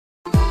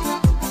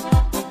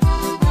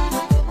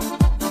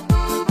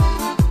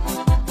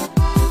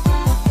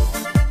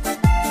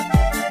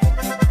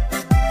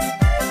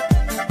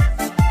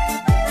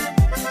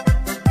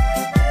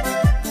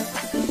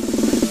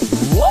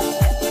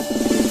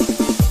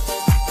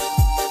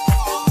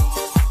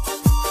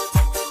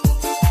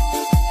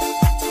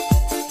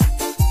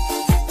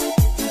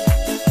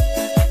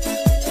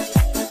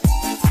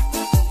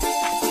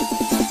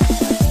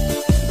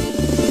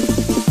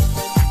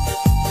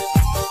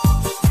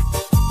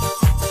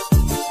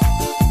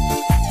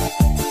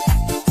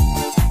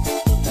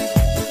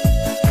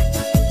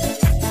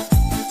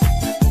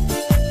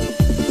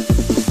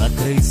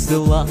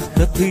села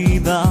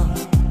хатина,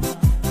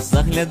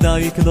 загляда в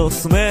вікно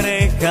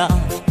Смерека.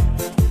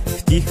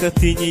 В тій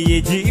хатині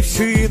є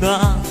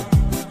дівчина,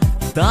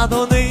 та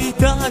до неї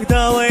так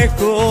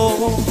далеко.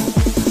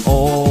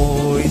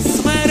 Ой,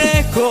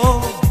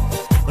 Смереко,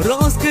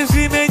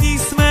 розкажи мені,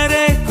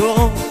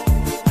 Смереко,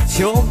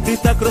 чом ти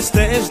так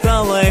ростеш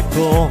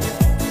далеко,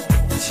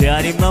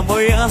 чарівна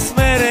моя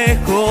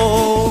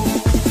Смереко.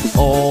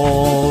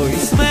 Ой,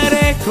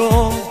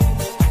 Смереко,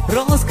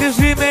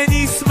 розкажи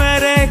мені,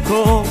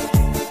 Смереко,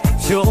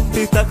 чом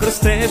ти так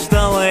ростеш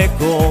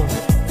далеко,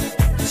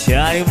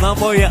 чарівна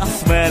моя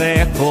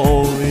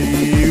Смереко.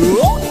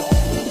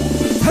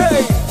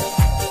 Гей!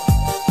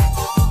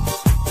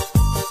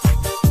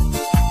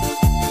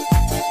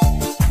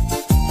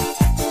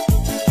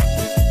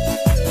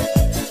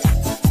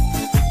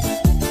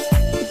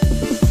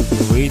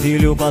 Вийди,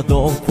 люба,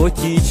 до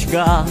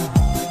потічка,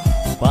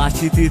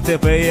 бачити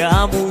тебе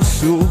я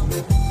мушу.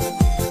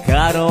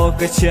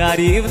 Караоке,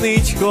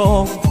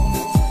 чарівничко,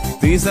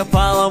 ти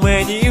запала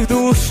мені в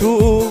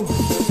душу.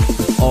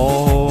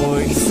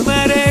 Ой,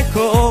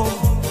 Смереко,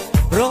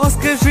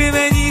 розкажи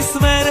мені,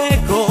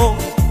 Смереко,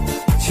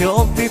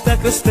 чом ти так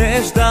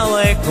ростеш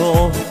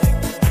далеко,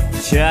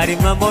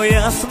 чарівна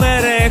моя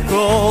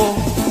Смереко.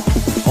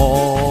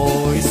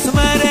 Ой,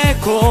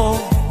 Смереко,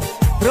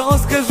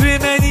 розкажи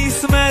мені,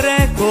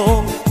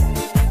 Смереко,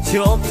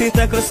 чом ти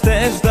так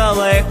ростеш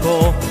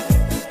далеко,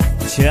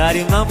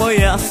 чарівна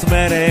моя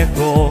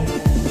Смереко.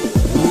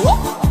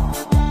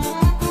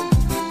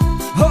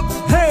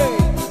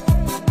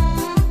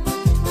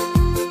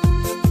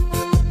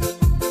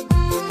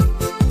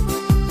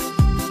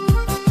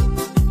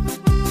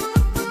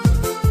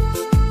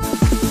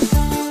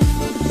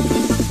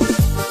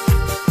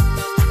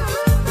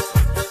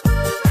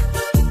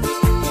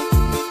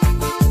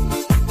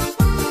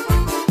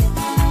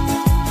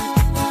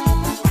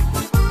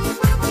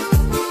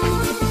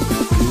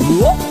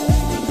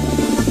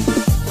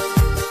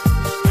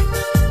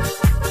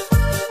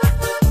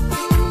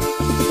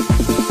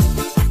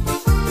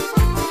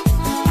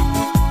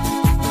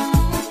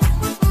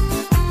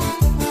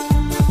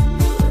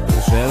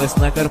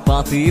 Весна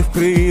Карпати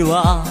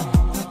вкрила,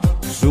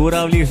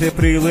 журавлі вже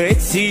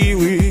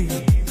прилетіли,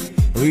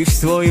 лиш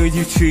свою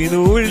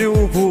дівчину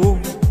любу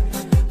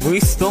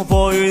ми з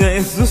тобою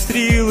не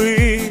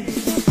зустріли.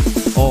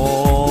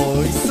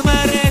 Ой,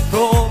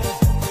 Смереко,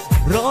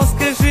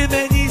 розкажи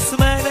мені,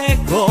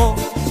 Смереко,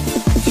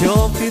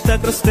 чом ти так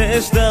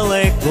ростеш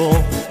далеко,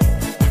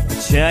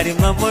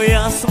 чарівна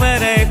моя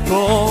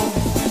Смереко.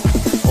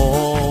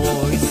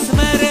 Ой,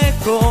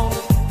 Смереко,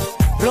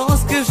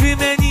 розкажи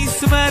мені,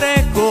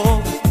 Смереко,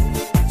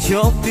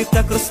 чом ти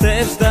так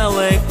ростеш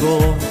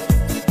далеко,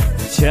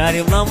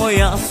 чарівна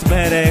моя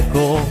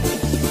Смереко.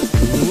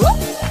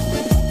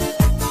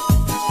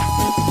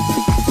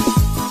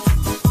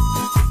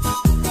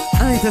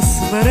 Ай, та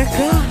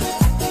Смерека.